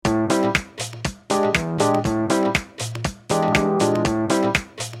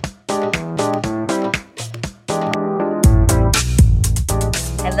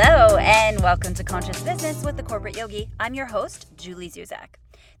Welcome to Conscious Business with the Corporate Yogi. I'm your host, Julie Zuzak.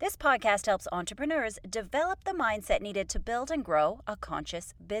 This podcast helps entrepreneurs develop the mindset needed to build and grow a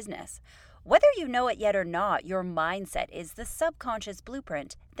conscious business. Whether you know it yet or not, your mindset is the subconscious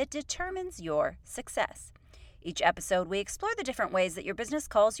blueprint that determines your success. Each episode, we explore the different ways that your business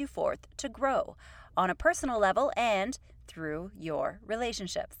calls you forth to grow on a personal level and through your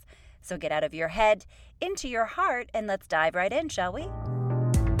relationships. So get out of your head, into your heart, and let's dive right in, shall we?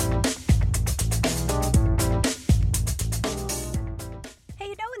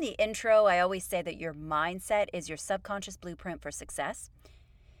 In the intro, I always say that your mindset is your subconscious blueprint for success.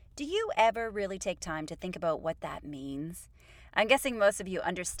 Do you ever really take time to think about what that means? I'm guessing most of you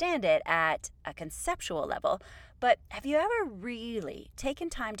understand it at a conceptual level, but have you ever really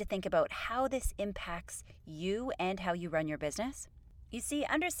taken time to think about how this impacts you and how you run your business? You see,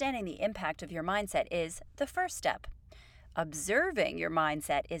 understanding the impact of your mindset is the first step. Observing your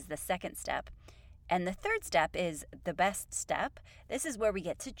mindset is the second step. And the third step is the best step. This is where we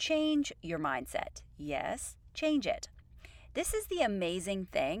get to change your mindset. Yes, change it. This is the amazing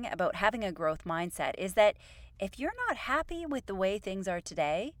thing about having a growth mindset is that if you're not happy with the way things are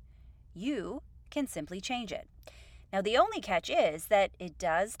today, you can simply change it. Now, the only catch is that it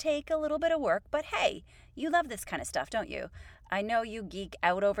does take a little bit of work, but hey, you love this kind of stuff, don't you? I know you geek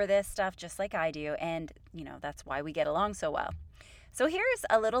out over this stuff just like I do, and that's why we get along so well. So here's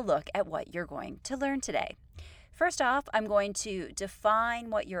a little look at what you're going to learn today. First off, I'm going to define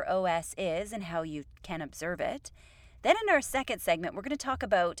what your OS is and how you can observe it. Then in our second segment, we're going to talk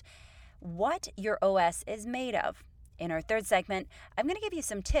about what your OS is made of. In our third segment, I'm going to give you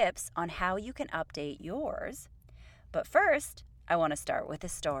some tips on how you can update yours. But first, I want to start with a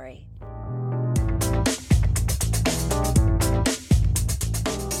story.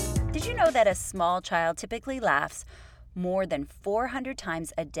 Did you know that a small child typically laughs more than 400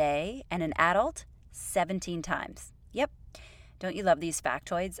 times a day, and an adult 17 times. Yep. Don't you love these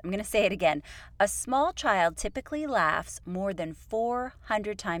factoids? I'm going to say it again. A small child typically laughs more than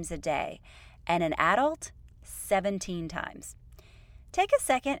 400 times a day, and an adult 17 times. Take a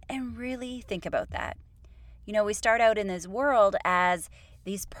second and really think about that. We start out in this world as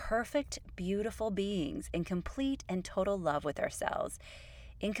these perfect, beautiful beings in complete and total love with ourselves,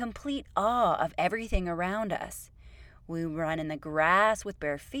 in complete awe of everything around us. We run in the grass with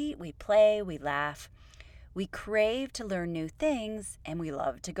bare feet, we play, we laugh. We crave to learn new things, and we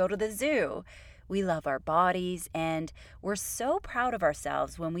love to go to the zoo. We love our bodies, and we're so proud of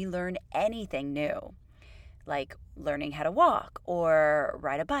ourselves when we learn anything new, like learning how to walk, or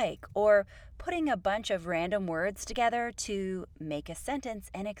ride a bike, or putting a bunch of random words together to make a sentence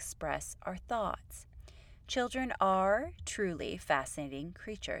and express our thoughts. Children are truly fascinating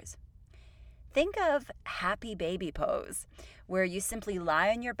creatures. Think of happy baby pose, where you simply lie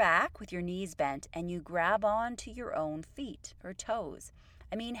on your back with your knees bent and you grab on to your own feet or toes.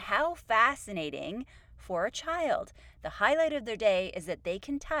 I mean, how fascinating for a child. The highlight of their day is that they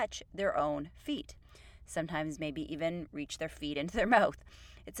can touch their own feet. Sometimes maybe even reach their feet into their mouth.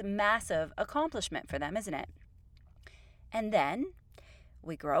 It's a massive accomplishment for them, isn't it? And then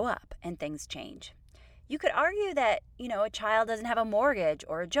we grow up and things change. You could argue that, a child doesn't have a mortgage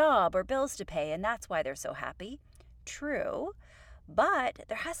or a job or bills to pay, and that's why they're so happy. True, but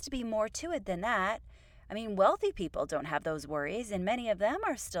there has to be more to it than that. I mean, wealthy people don't have those worries, and many of them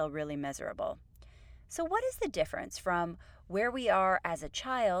are still really miserable. So what is the difference from where we are as a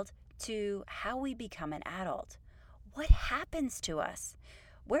child to how we become an adult? What happens to us?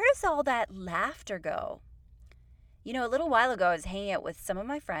 Where does all that laughter go? A little while ago, I was hanging out with some of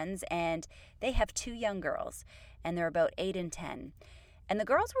my friends, and they have 2 young girls, and they're about 8 and 10. And the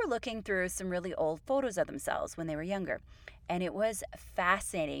girls were looking through some really old photos of themselves when they were younger. And it was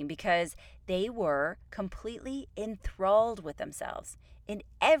fascinating because they were completely enthralled with themselves in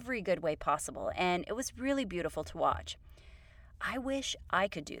every good way possible. And it was really beautiful to watch. I wish I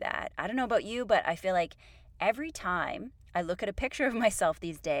could do that. I don't know about you, but I feel like every time I look at a picture of myself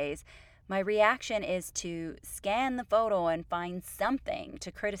these days, my reaction is to scan the photo and find something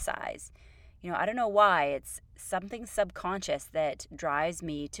to criticize. I don't know why. It's something subconscious that drives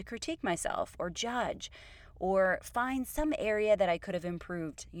me to critique myself or judge or find some area that I could have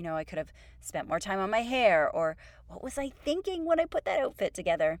improved. I could have spent more time on my hair, or what was I thinking when I put that outfit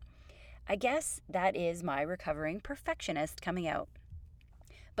together? I guess that is my recovering perfectionist coming out.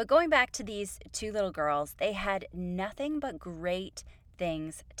 But going back to these 2 little girls, they had nothing but great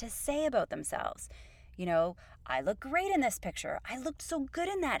things to say about themselves. I look great in this picture. I looked so good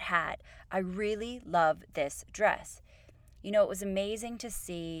in that hat. I really love this dress. It was amazing to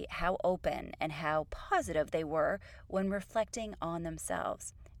see how open and how positive they were when reflecting on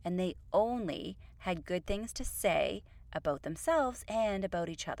themselves. and they only had good things to say about themselves and about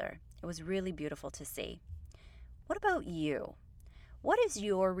each other. It was really beautiful to see. What about you? What is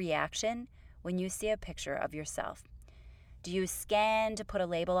your reaction when you see a picture of yourself? Do you scan to put a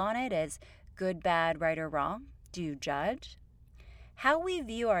label on it as good, bad, right, or wrong? Do you judge? How we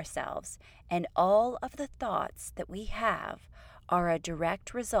view ourselves and all of the thoughts that we have are a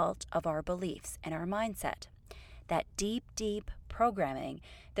direct result of our beliefs and our mindset. That deep, deep programming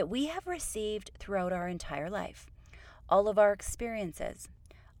that we have received throughout our entire life. All of our experiences,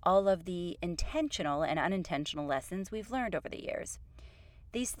 all of the intentional and unintentional lessons we've learned over the years.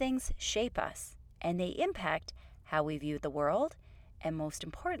 These things shape us, and they impact how we view the world, and most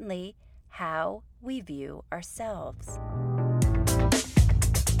importantly, how we view ourselves.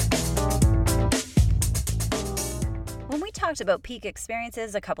 When we talked about peak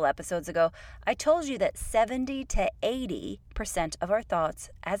experiences a couple episodes ago, I told you that 70 to 80% of our thoughts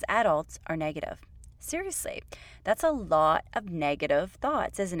as adults are negative. Seriously, that's a lot of negative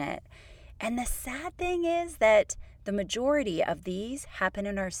thoughts, isn't it? And the sad thing is that the majority of these happen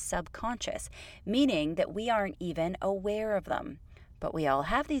in our subconscious, meaning that we aren't even aware of them. But we all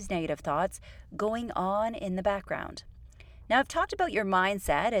have these negative thoughts going on in the background. Now, I've talked about your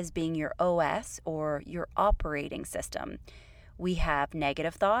mindset as being your OS or your operating system. We have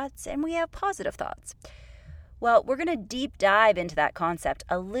negative thoughts and we have positive thoughts. Well, we're going to deep dive into that concept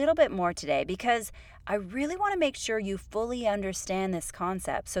a little bit more today because I really want to make sure you fully understand this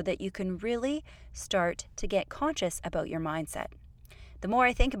concept so that you can really start to get conscious about your mindset. The more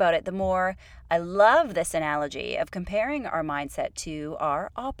I think about it, the more I love this analogy of comparing our mindset to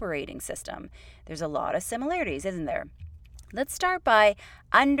our operating system. There's a lot of similarities, isn't there? Let's start by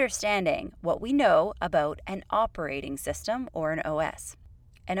understanding what we know about an operating system or an OS.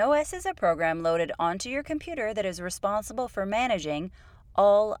 An OS is a program loaded onto your computer that is responsible for managing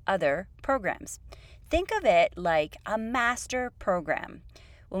all other programs. Think of it like a master program.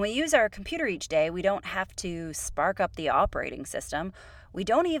 When we use our computer each day, we don't have to spark up the operating system. We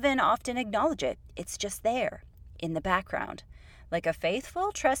don't even often acknowledge it. It's just there in the background, like a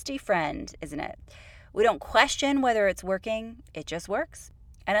faithful, trusty friend, isn't it? We don't question whether it's working, it just works.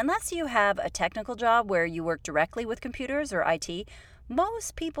 And unless you have a technical job where you work directly with computers or IT,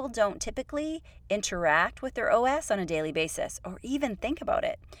 most people don't typically interact with their OS on a daily basis or even think about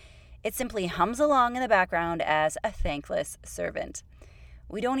it. It simply hums along in the background as a thankless servant.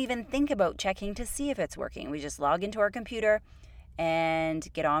 We don't even think about checking to see if it's working. We just log into our computer and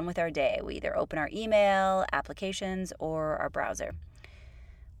get on with our day. We either open our email, applications, or our browser.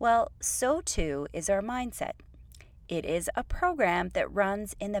 Well, so too is our mindset. It is a program that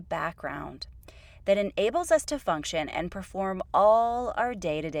runs in the background that enables us to function and perform all our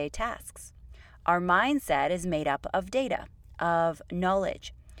day-to-day tasks. Our mindset is made up of data, of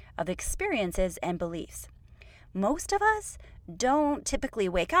knowledge, of experiences and beliefs. Most of us don't typically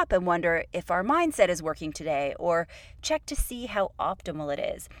wake up and wonder if our mindset is working today or check to see how optimal it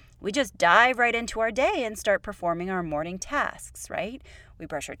is. We just dive right into our day and start performing our morning tasks, right? We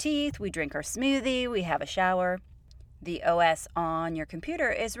brush our teeth, we drink our smoothie, we have a shower. The OS on your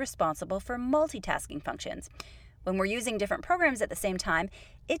computer is responsible for multitasking functions. When we're using different programs at the same time,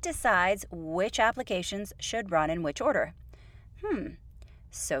 it decides which applications should run in which order.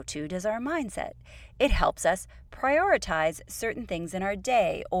 So too does our mindset. It helps us prioritize certain things in our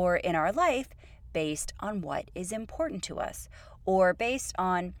day or in our life based on what is important to us or based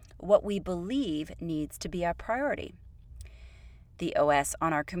on what we believe needs to be our priority. The OS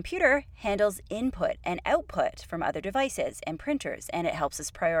on our computer handles input and output from other devices and printers, and it helps us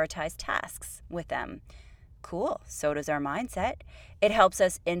prioritize tasks with them. Cool, so does our mindset. It helps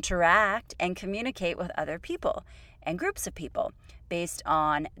us interact and communicate with other people and groups of people based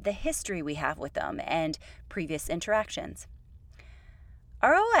on the history we have with them and previous interactions.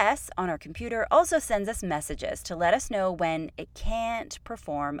 Our OS on our computer also sends us messages to let us know when it can't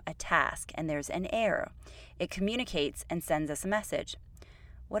perform a task and there's an error. It communicates and sends us a message.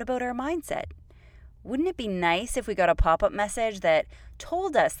 What about our mindset? Wouldn't it be nice if we got a pop-up message that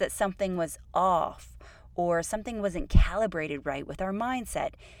told us that something was off or something wasn't calibrated right with our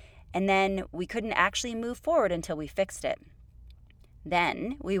mindset, and then we couldn't actually move forward until we fixed it?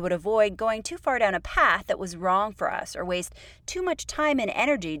 Then we would avoid going too far down a path that was wrong for us or waste too much time and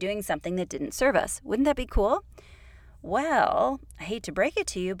energy doing something that didn't serve us. Wouldn't that be cool? Well, I hate to break it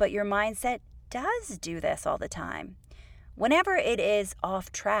to you, but your mindset does do this all the time. Whenever it is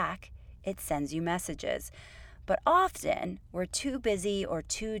off track, it sends you messages. But often we're too busy or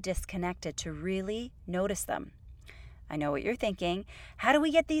too disconnected to really notice them. I know what you're thinking. How do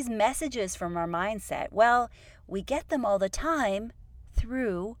we get these messages from our mindset? Well, we get them all the time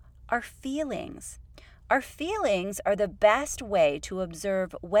through our feelings. Our feelings are the best way to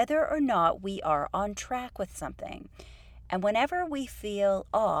observe whether or not we are on track with something. And whenever we feel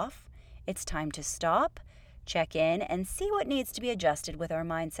off, it's time to stop, check in, and see what needs to be adjusted with our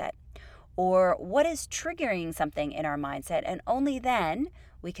mindset, or what is triggering something in our mindset, and only then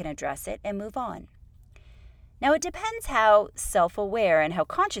we can address it and move on. Now, it depends how self-aware and how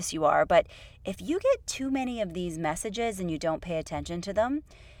conscious you are, but if you get too many of these messages and you don't pay attention to them,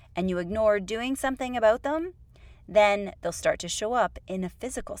 and you ignore doing something about them, then they'll start to show up in a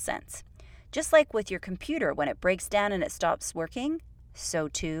physical sense. Just like with your computer, when it breaks down and it stops working, so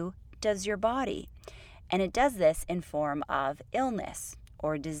too does your body. And it does this in form of illness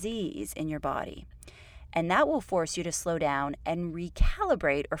or disease in your body. And that will force you to slow down and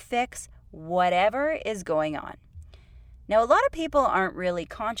recalibrate or fix whatever is going on. Now, a lot of people aren't really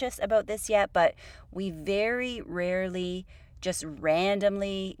conscious about this yet, but we very rarely just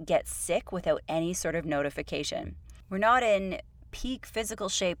randomly get sick without any sort of notification. We're not in peak physical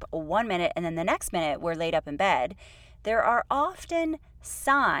shape 1 minute and then the next minute we're laid up in bed. There are often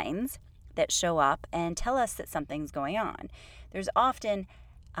signs that show up and tell us that something's going on. There's often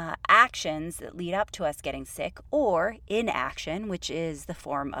actions that lead up to us getting sick, or inaction, which is the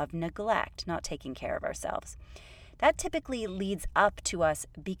form of neglect, not taking care of ourselves. That typically leads up to us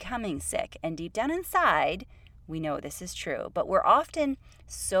becoming sick, and deep down inside, we know this is true, but we're often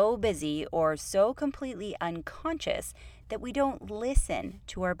so busy or so completely unconscious that we don't listen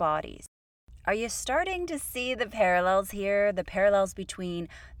to our bodies. Are you starting to see the parallels here? The parallels between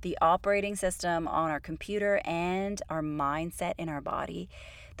the operating system on our computer and our mindset in our body?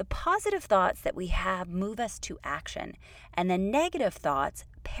 The positive thoughts that we have move us to action, and the negative thoughts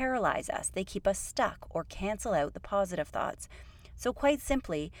paralyze us. They keep us stuck or cancel out the positive thoughts. So quite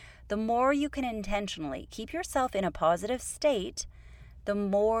simply, the more you can intentionally keep yourself in a positive state, the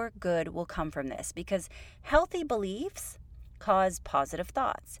more good will come from this, because healthy beliefs cause positive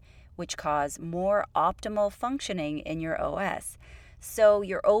thoughts, which cause more optimal functioning in your OS. So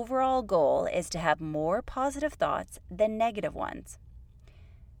your overall goal is to have more positive thoughts than negative ones.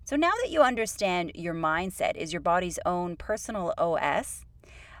 So now that you understand your mindset is your body's own personal OS,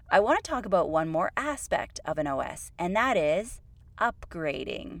 I want to talk about one more aspect of an OS, and that is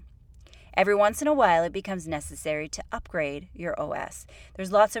upgrading. Every once in a while, it becomes necessary to upgrade your OS.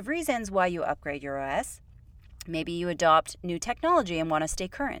 There's lots of reasons why you upgrade your OS. Maybe you adopt new technology and want to stay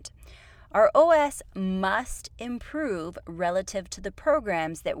current. Our OS must improve relative to the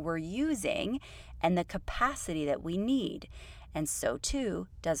programs that we're using and the capacity that we need. And so too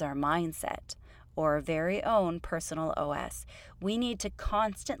does our mindset, or our very own personal OS. We need to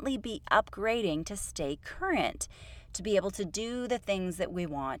constantly be upgrading to stay current, to be able to do the things that we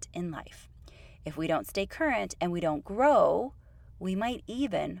want in life. If we don't stay current and we don't grow, we might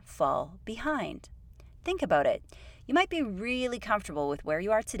even fall behind. Think about it. You might be really comfortable with where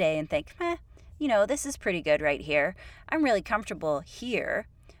you are today and think, this is pretty good right here. I'm really comfortable here.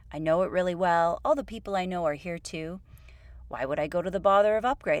 I know it really well. All the people I know are here too. Why would I go to the bother of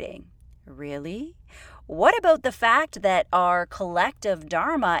upgrading? Really? What about the fact that our collective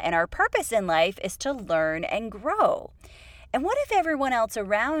dharma and our purpose in life is to learn and grow? And what if everyone else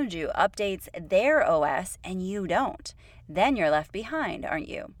around you updates their OS and you don't? Then you're left behind, aren't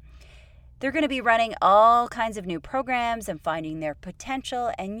you? They're going to be running all kinds of new programs and finding their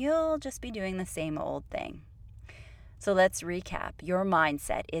potential, and you'll just be doing the same old thing. So let's recap. Your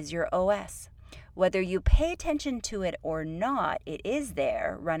mindset is your OS. Whether you pay attention to it or not, it is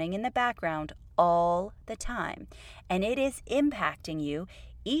there, running in the background all the time. And it is impacting you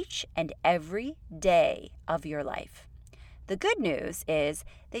each and every day of your life. The good news is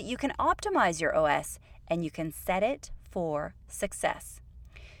that you can optimize your OS and you can set it for success.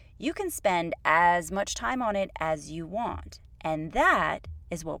 You can spend as much time on it as you want. And that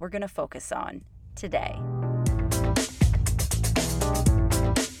is what we're going to focus on today.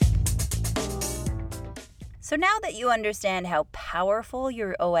 So now that you understand how powerful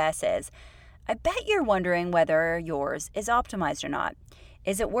your OS is, I bet you're wondering whether yours is optimized or not.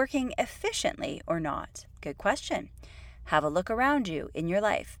 Is it working efficiently or not? Good question. Have a look around you in your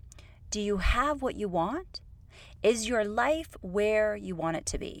life. Do you have what you want? Is your life where you want it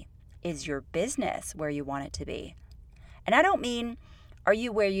to be? Is your business where you want it to be? And I don't mean, are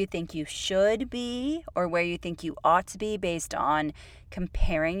you where you think you should be or where you think you ought to be based on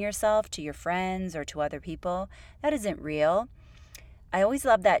comparing yourself to your friends or to other people? That isn't real. I always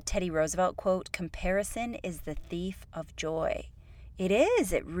love that Teddy Roosevelt quote, "Comparison is the thief of joy." It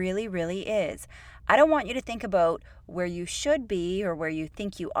is. It really, really is. I don't want you to think about where you should be or where you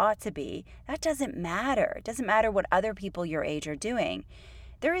think you ought to be. That doesn't matter. It doesn't matter what other people your age are doing.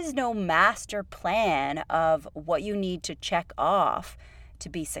 There is no master plan of what you need to check off to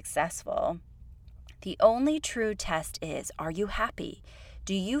be successful. The only true test is, are you happy?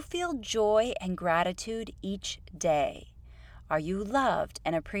 Do you feel joy and gratitude each day? Are you loved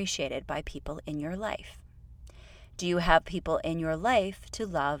and appreciated by people in your life? Do you have people in your life to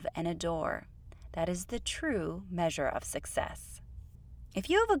love and adore? That is the true measure of success. If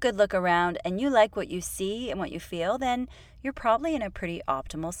you have a good look around and you like what you see and what you feel, then you're probably in a pretty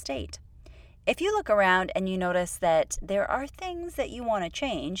optimal state. If you look around and you notice that there are things that you want to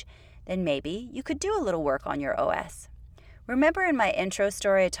change, then maybe you could do a little work on your OS. Remember in my intro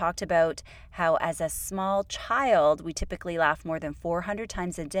story, I talked about how as a small child, we typically laugh more than 400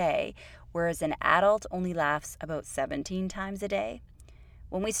 times a day, whereas an adult only laughs about 17 times a day.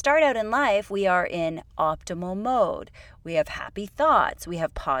 When we start out in life, we are in optimal mode. We have happy thoughts. We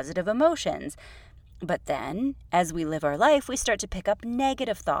have positive emotions. But then, as we live our life, we start to pick up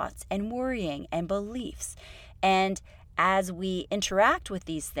negative thoughts and worrying and beliefs. And as we interact with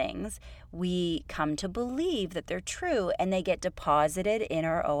these things, we come to believe that they're true and they get deposited in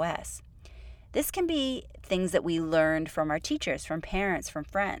our OS. This can be things that we learned from our teachers, from parents, from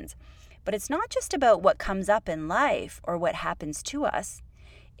friends. But it's not just about what comes up in life or what happens to us.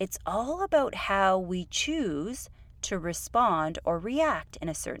 It's all about how we choose to respond or react in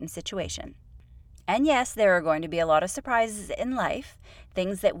a certain situation. And yes, there are going to be a lot of surprises in life,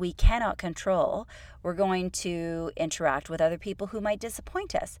 things that we cannot control. We're going to interact with other people who might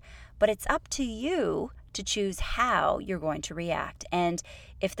disappoint us. But it's up to you to choose how you're going to react. And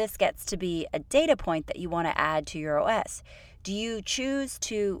if this gets to be a data point that you want to add to your OS, do you choose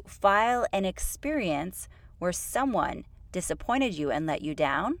to file an experience where someone disappointed you and let you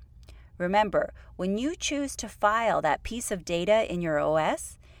down? Remember, when you choose to file that piece of data in your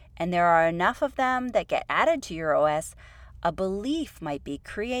OS, and there are enough of them that get added to your OS, a belief might be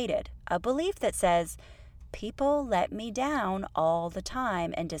created. A belief that says, people let me down all the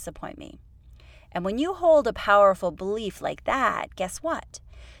time and disappoint me. And when you hold a powerful belief like that, guess what?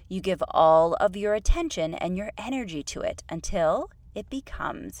 You give all of your attention and your energy to it until it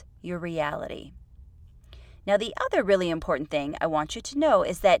becomes your reality. Now, the other really important thing I want you to know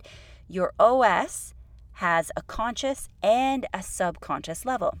is that your OS has a conscious and a subconscious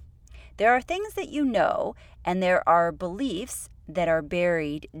level. There are things that you know, and there are beliefs that are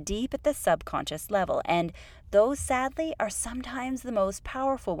buried deep at the subconscious level. And those, sadly, are sometimes the most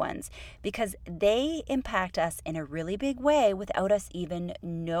powerful ones because they impact us in a really big way without us even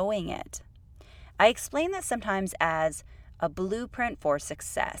knowing it. I explain this sometimes as a blueprint for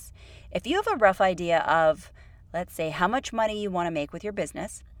success. If you have a rough idea of, let's say, how much money you want to make with your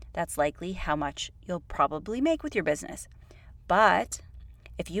business, that's likely how much you'll probably make with your business. But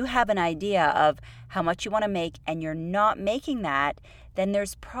if you have an idea of how much you want to make and you're not making that, then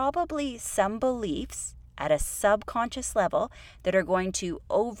there's probably some beliefs at a subconscious level that are going to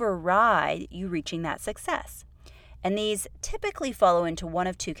override you reaching that success. And these typically follow into one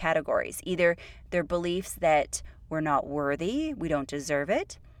of two categories. Either they're beliefs that we're not worthy, we don't deserve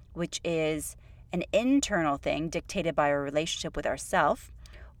it, which is an internal thing dictated by our relationship with ourselves,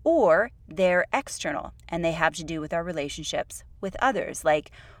 or they're external and they have to do with our relationships with others.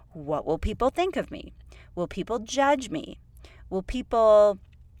 Like, what will people think of me? Will people judge me? Will people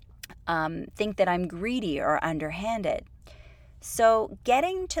think that I'm greedy or underhanded? So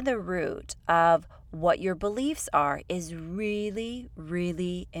getting to the root of what your beliefs are is really,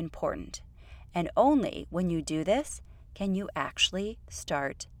 really important. And only when you do this can you actually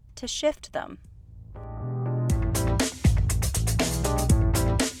start to shift them.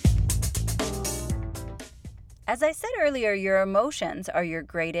 As I said earlier, your emotions are your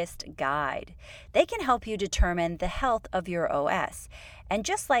greatest guide. They can help you determine the health of your OS. And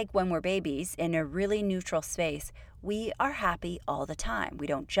just like when we're babies in a really neutral space, we are happy all the time. We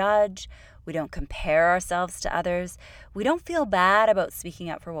don't judge. We don't compare ourselves to others. We don't feel bad about speaking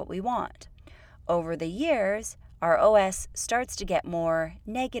up for what we want. Over the years, our OS starts to get more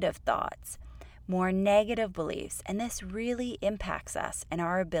negative thoughts, more negative beliefs, and this really impacts us and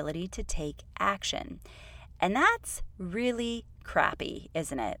our ability to take action. And that's really crappy,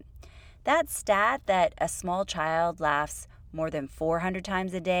 isn't it? That stat that a small child laughs more than 400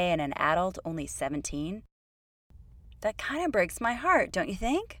 times a day and an adult only 17, that kind of breaks my heart, don't you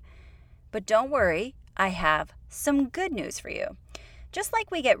think? But don't worry, I have some good news for you. Just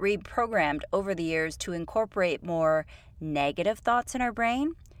like we get reprogrammed over the years to incorporate more negative thoughts in our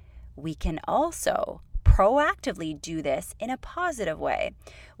brain, we can also proactively do this in a positive way,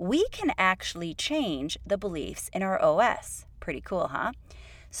 we can actually change the beliefs in our OS. Pretty cool, huh?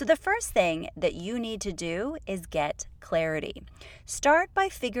 So the first thing that you need to do is get clarity. Start by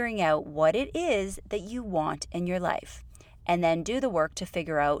figuring out what it is that you want in your life, and then do the work to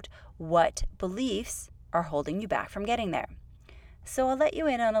figure out what beliefs are holding you back from getting there. So I'll let you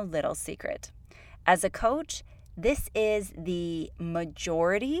in on a little secret. As a coach, this is the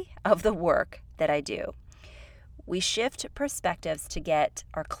majority of the work that I do. We shift perspectives to get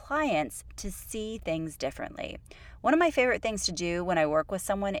our clients to see things differently. One of my favorite things to do when I work with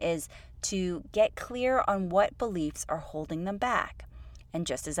someone is to get clear on what beliefs are holding them back. And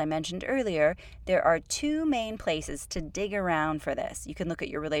just as I mentioned earlier, there are two main places to dig around for this. You can look at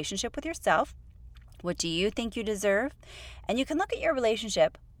your relationship with yourself. What do you think you deserve? And you can look at your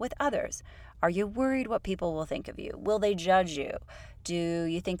relationship with others. Are you worried what people will think of you? Will they judge you? Do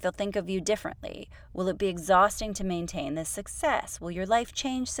you think they'll think of you differently? Will it be exhausting to maintain this success? Will your life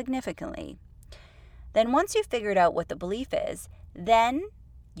change significantly? Then once you've figured out what the belief is, then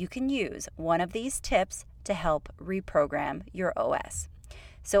you can use one of these tips to help reprogram your OS.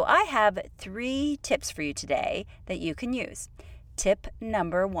 So I have 3 tips for you today that you can use. Tip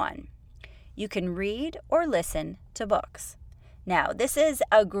number 1, you can read or listen to books. Now, this is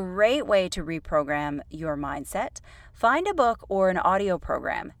a great way to reprogram your mindset. Find a book or an audio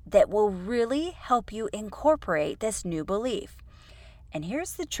program that will really help you incorporate this new belief. And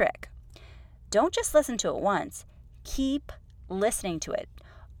here's the trick. Don't just listen to it once. Keep listening to it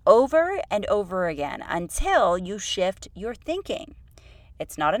over and over again until you shift your thinking.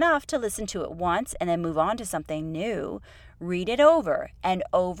 It's not enough to listen to it once and then move on to something new. Read it over and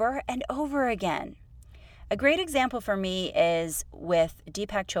over and over again. A great example for me is with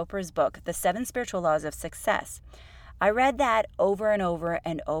Deepak Chopra's book, The 7 Spiritual Laws of Success. I read that over and over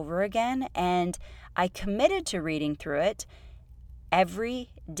and over again, and I committed to reading through it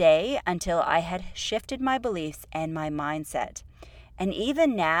every day until I had shifted my beliefs and my mindset. And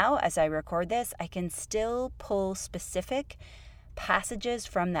even now, as I record this, I can still pull specific passages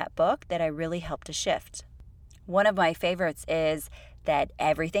from that book that I really helped to shift. One of my favorites is that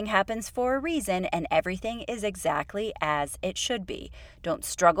everything happens for a reason and everything is exactly as it should be. Don't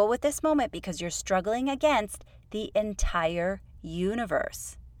struggle with this moment because you're struggling against the entire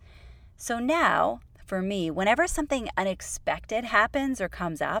universe. So now, for me, whenever something unexpected happens or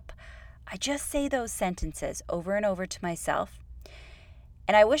comes up, I just say those sentences over and over to myself.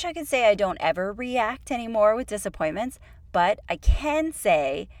 And I wish I could say I don't ever react anymore with disappointments, but I can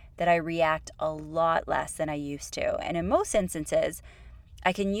say that I react a lot less than I used to. And in most instances,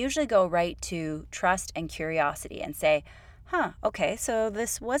 I can usually go right to trust and curiosity and say, okay, so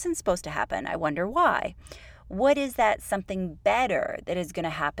this wasn't supposed to happen. I wonder why. What is that something better that is going to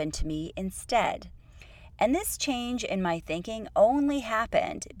happen to me instead? And this change in my thinking only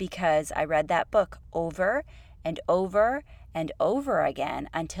happened because I read that book over and over and over again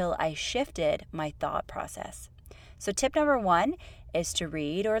until I shifted my thought process. So tip number 1 is to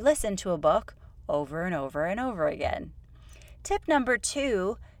read or listen to a book over and over and over again. Tip number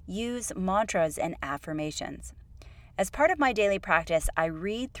 2, use mantras and affirmations. As part of my daily practice, I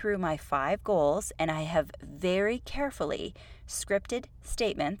read through my 5 goals and I have very carefully scripted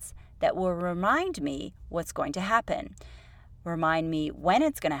statements that will remind me what's going to happen, remind me when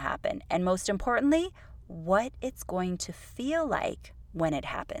it's going to happen, and most importantly, what it's going to feel like when it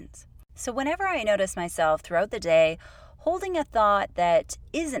happens. So whenever I notice myself throughout the day holding a thought that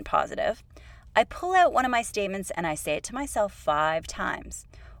isn't positive, I pull out one of my statements and I say it to myself 5 times.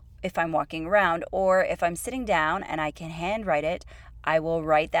 If I'm walking around or if I'm sitting down and I can handwrite it, I will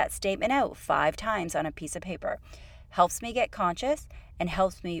write that statement out 5 times on a piece of paper. Helps me get conscious and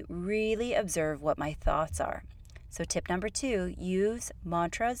helps me really observe what my thoughts are. So tip number 2, use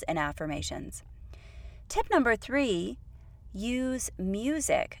mantras and affirmations. Tip number 3, use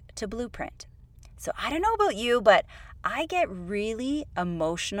music to blueprint. So I don't know about you, but I get really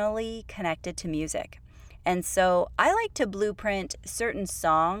emotionally connected to music. And so I like to blueprint certain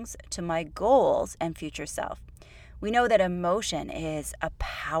songs to my goals and future self. We know that emotion is a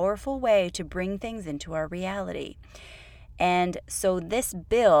powerful way to bring things into our reality. And so this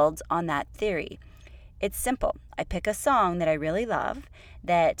builds on that theory. It's simple. I pick a song that I really love,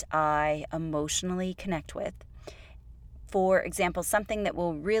 that I emotionally connect with. For example, something that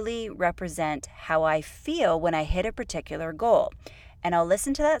will really represent how I feel when I hit a particular goal. And I'll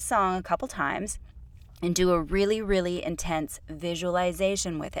listen to that song a couple times and do a really, really intense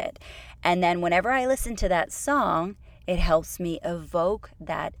visualization with it. And then whenever I listen to that song, it helps me evoke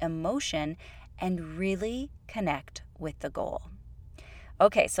that emotion and really connect with the goal.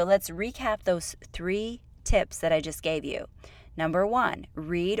 Okay, so let's recap those 3 tips that I just gave you. Number 1,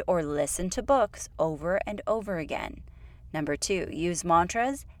 read or listen to books over and over again. Number 2, use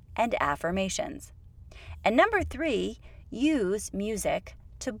mantras and affirmations. And number 3, use music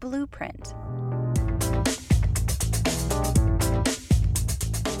to blueprint.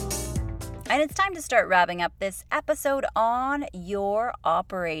 And it's time to start wrapping up this episode on your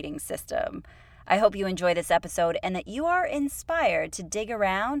operating system. I hope you enjoy this episode and that you are inspired to dig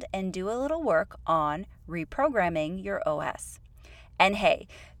around and do a little work on reprogramming your OS. And hey,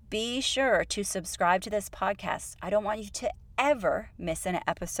 be sure to subscribe to this podcast. I don't want you to ever miss an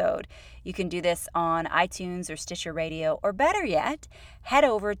episode. You can do this on iTunes or Stitcher Radio, or better yet, head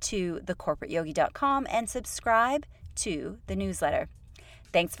over to thecorporateyogi.com and subscribe to the newsletter.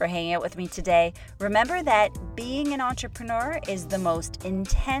 Thanks for hanging out with me today. Remember that being an entrepreneur is the most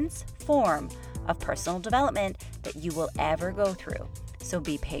intense form of personal development that you will ever go through. So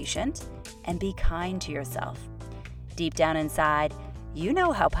be patient and be kind to yourself. Deep down inside, you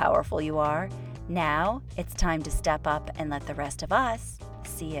know how powerful you are. Now it's time to step up and let the rest of us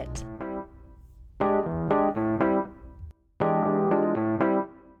see it.